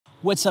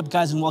What's up,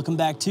 guys, and welcome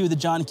back to the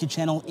John Q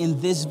channel. In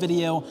this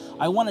video,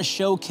 I want to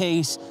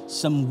showcase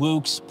some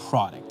WOOX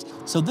product.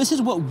 So this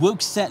is what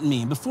WOOX sent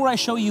me. Before I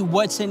show you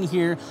what's in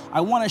here,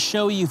 I want to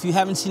show you, if you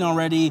haven't seen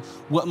already,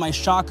 what my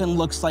shotgun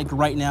looks like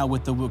right now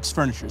with the WOOX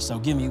furniture. So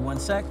give me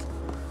one sec.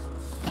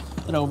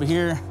 Put it over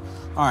here.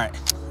 All right,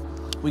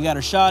 we got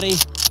our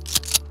shotty,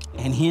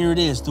 and here it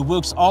is, the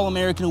WOOX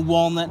All-American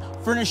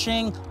Walnut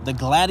furnishing the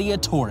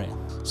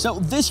Gladiatore. So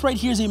this right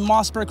here is a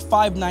Mossberg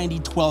 590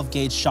 12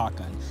 gauge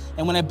shotgun.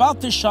 And when I bought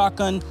this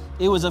shotgun,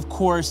 it was, of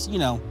course, you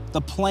know,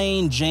 the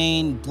plain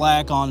Jane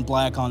black on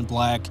black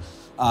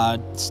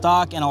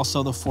stock, and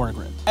also the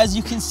foregrip. As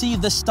you can see,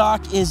 the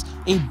stock is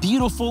a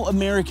beautiful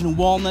American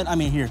walnut. I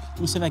mean, here, let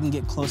me see if I can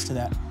get close to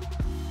that.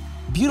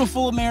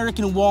 Beautiful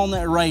American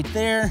walnut right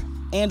there.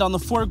 And on the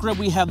foregrip,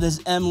 we have this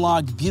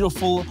M-Log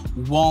beautiful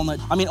walnut.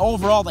 I mean,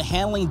 overall, the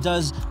handling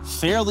does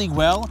fairly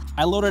well.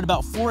 I loaded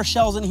about 4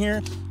 shells in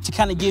here to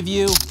kind of give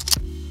you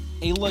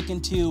a look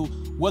into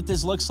what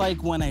this looks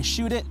like when I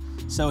shoot it.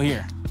 So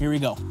here we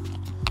go.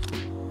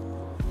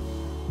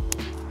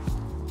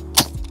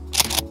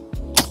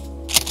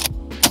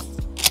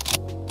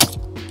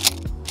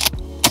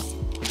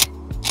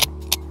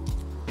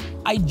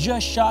 I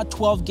just shot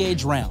 12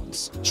 gauge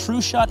rounds.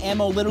 TrueShot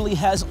Ammo literally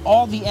has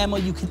all the ammo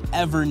you could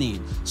ever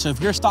need. So if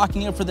you're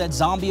stocking up for that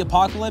zombie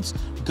apocalypse,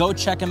 go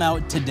check them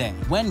out today.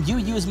 When you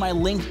use my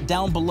link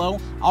down below,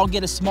 I'll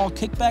get a small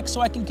kickback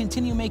so I can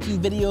continue making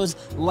videos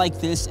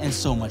like this and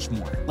so much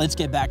more. Let's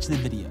get back to the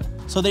video.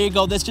 So there you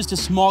go, that's just a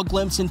small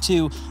glimpse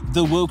into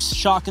the WOOX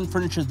shotgun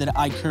furniture that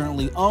I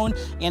currently own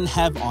and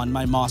have on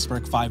my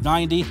Mossberg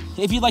 590.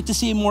 If you'd like to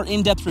see a more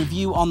in-depth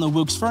review on the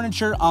WOOX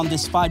furniture on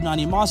this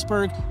 590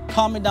 Mossberg,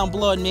 comment down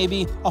below and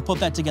maybe I'll put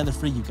that together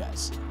for you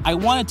guys. I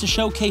wanted to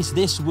showcase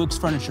this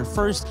WOOX furniture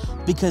first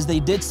because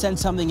they did send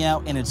something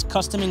out and it's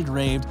custom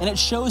engraved and it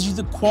shows you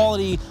the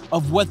quality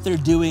of what they're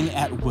doing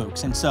at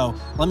WOOX. And so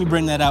let me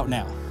bring that out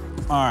now.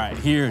 All right,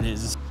 here it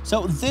is.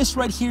 So this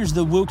right here is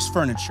the WOOX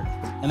furniture.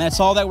 And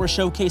that's all that we're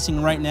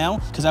showcasing right now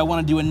because I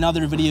want to do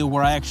another video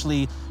where I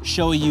actually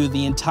show you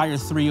the entire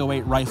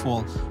 308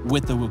 rifle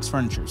with the WOOX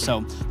furniture.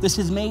 So this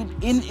is made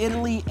in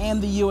Italy and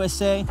the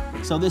USA.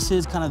 So this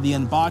is kind of the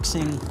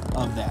unboxing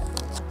of that.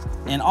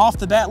 And off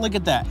the bat, look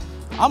at that.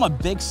 I'm a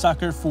big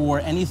sucker for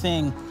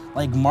anything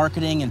like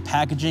marketing and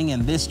packaging,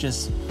 and this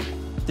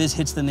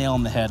hits the nail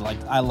on the head. Like,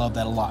 I love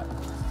that a lot.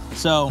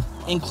 So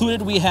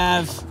included we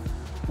have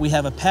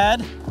a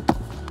pad,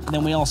 and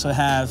then we also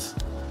have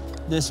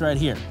this right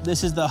here.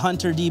 This is the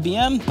Hunter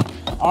DBM.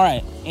 All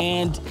right,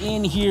 and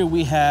in here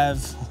we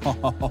have,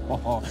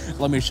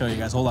 let me show you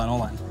guys, hold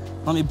on.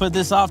 Let me put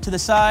this off to the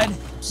side.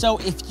 So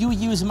if you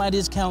use my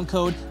discount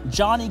code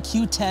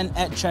JohnnyQ10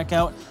 at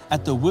checkout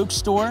at the WOOX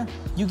store,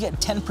 you get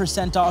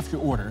 10% off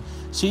your order.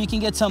 So you can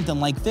get something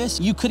like this.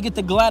 You could get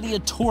the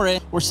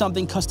Gladiatore or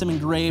something custom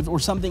engraved or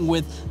something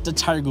with the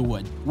tiger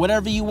wood.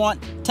 Whatever you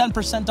want,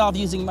 10% off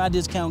using my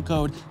discount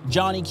code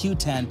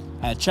JohnnyQ10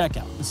 at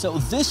checkout. So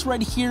this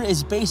right here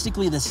is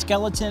basically the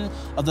skeleton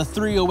of the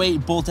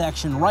 308 bolt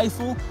action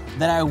rifle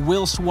that I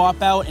will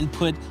swap out and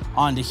put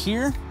onto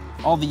here,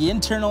 all the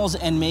internals,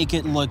 and make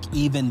it look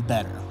even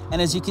better.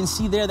 And as you can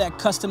see there, that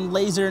custom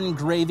laser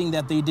engraving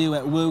that they do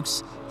at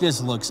WOOX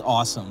just looks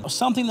awesome.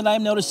 Something that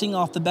I'm noticing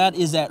off the bat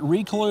is that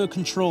recoil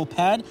control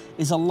pad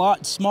is a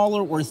lot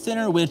smaller or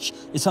thinner, which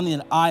is something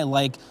that I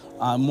like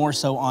more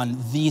so on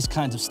these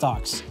kinds of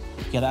stocks.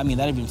 Yeah, I mean,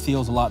 that even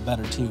feels a lot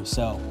better too.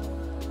 So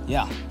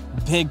yeah,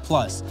 big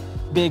plus.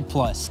 Big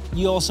plus.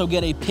 You also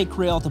get a pick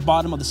rail at the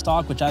bottom of the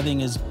stock, which I think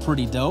is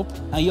pretty dope.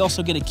 Now you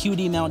also get a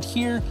QD mount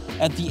here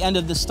at the end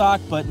of the stock,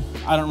 but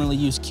I don't really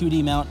use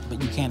QD mount, but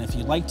you can if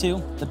you'd like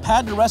to. The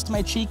pad to rest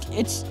my cheek,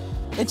 it's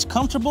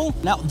comfortable.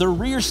 Now the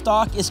rear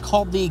stock is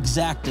called the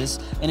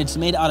Exactus, and it's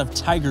made out of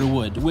tiger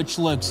wood, which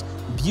looks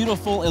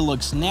beautiful. It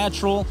looks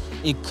natural.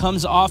 It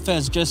comes off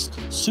as just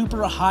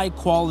super high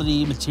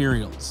quality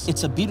materials.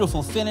 It's a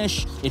beautiful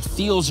finish. It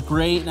feels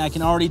great, and I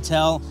can already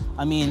tell,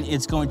 I mean,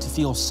 it's going to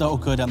feel so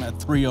good on that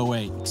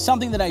 308.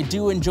 Something that I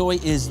do enjoy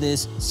is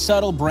this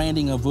subtle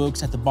branding of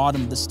WOOX at the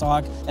bottom of the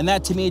stock, and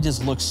that to me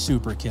just looks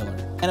super killer.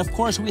 And of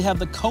course, we have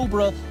the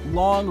Cobra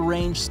long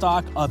range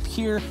stock up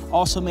here,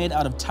 also made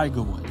out of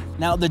tiger wood.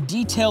 Now the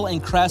detail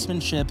and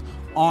craftsmanship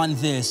on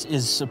this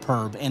is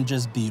superb and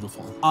just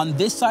beautiful. On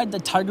this side, the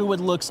tiger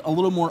wood looks a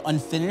little more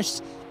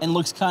unfinished and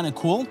looks kind of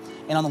cool.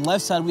 And on the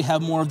left side, we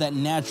have more of that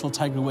natural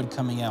tiger wood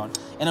coming out.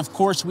 And of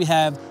course, we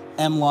have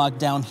M-Log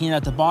down here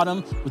at the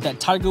bottom. With that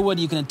tiger wood,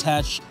 you can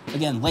attach,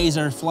 again,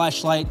 laser,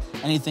 flashlight,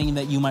 anything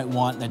that you might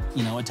want that,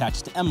 you know,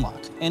 attaches to M-Log.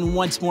 And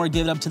once more,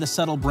 give it up to the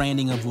subtle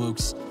branding of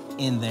WOOX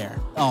in there.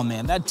 Oh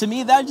man, that to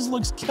me, that just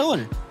looks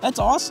killer. That's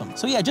awesome.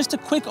 So yeah, just a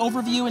quick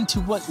overview into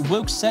what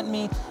WOOX sent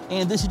me.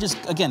 And this is just,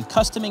 again,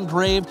 custom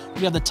engraved.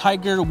 We have the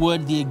tiger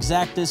wood, the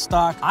Exactus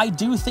stock. I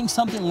do think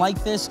something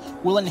like this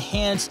will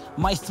enhance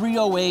my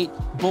 308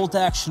 bolt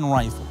action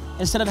rifle.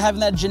 Instead of having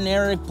that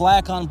generic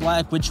black on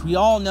black, which we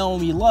all know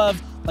and we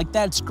love, like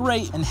that's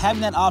great. And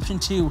having that option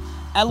to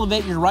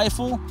elevate your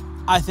rifle,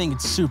 I think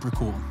it's super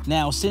cool.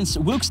 Now, since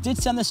WOOX did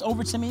send this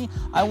over to me,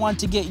 I want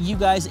to get you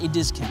guys a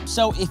discount.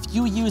 So if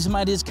you use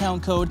my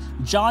discount code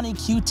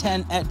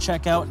JohnnyQ10 at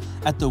checkout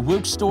at the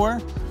WOOX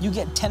store, you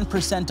get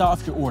 10%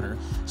 off your order.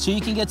 So you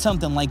can get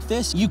something like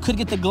this. You could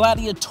get the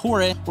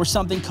Gladiatore or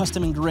something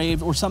custom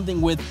engraved or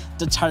something with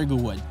the Tiger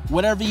Wood.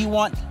 Whatever you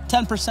want,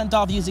 10%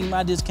 off using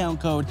my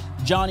discount code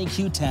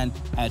JohnnyQ10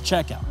 at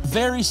checkout.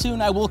 Very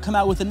soon, I will come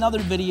out with another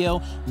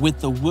video with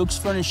the WOOX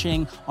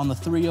furnishing on the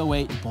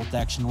 308 bolt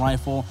action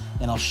rifle,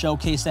 and I'll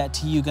showcase that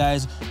to you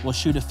guys. We'll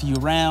shoot a few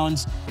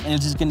rounds, and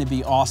it's just gonna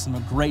be awesome. A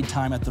great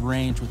time at the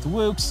range with the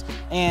WOOX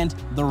and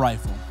the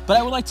rifle. But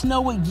I would like to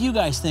know what you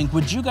guys think.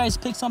 Would you guys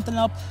pick something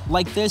up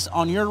like this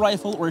on your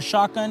rifle or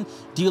shotgun?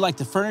 Do you like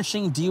the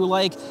furnishing? Do you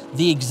like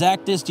the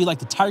exactness? Do you like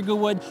the Tiger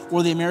Wood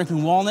or the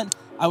American Walnut?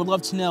 I would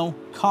love to know.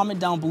 Comment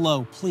down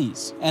below,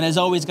 please. And as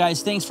always,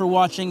 guys, thanks for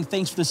watching.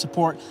 Thanks for the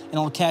support, and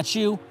I'll catch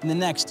you in the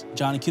next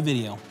Johnny Q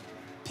video.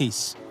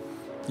 Peace.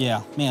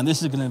 Yeah, man,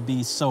 this is gonna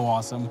be so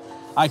awesome.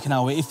 I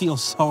cannot wait. It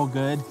feels so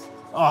good.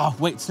 Oh,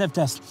 wait, sniff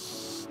test.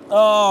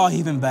 Oh,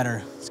 even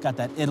better. It's got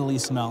that Italy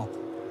smell.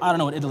 I don't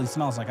know what Italy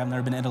smells like. I've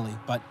never been to Italy,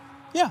 but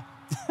yeah.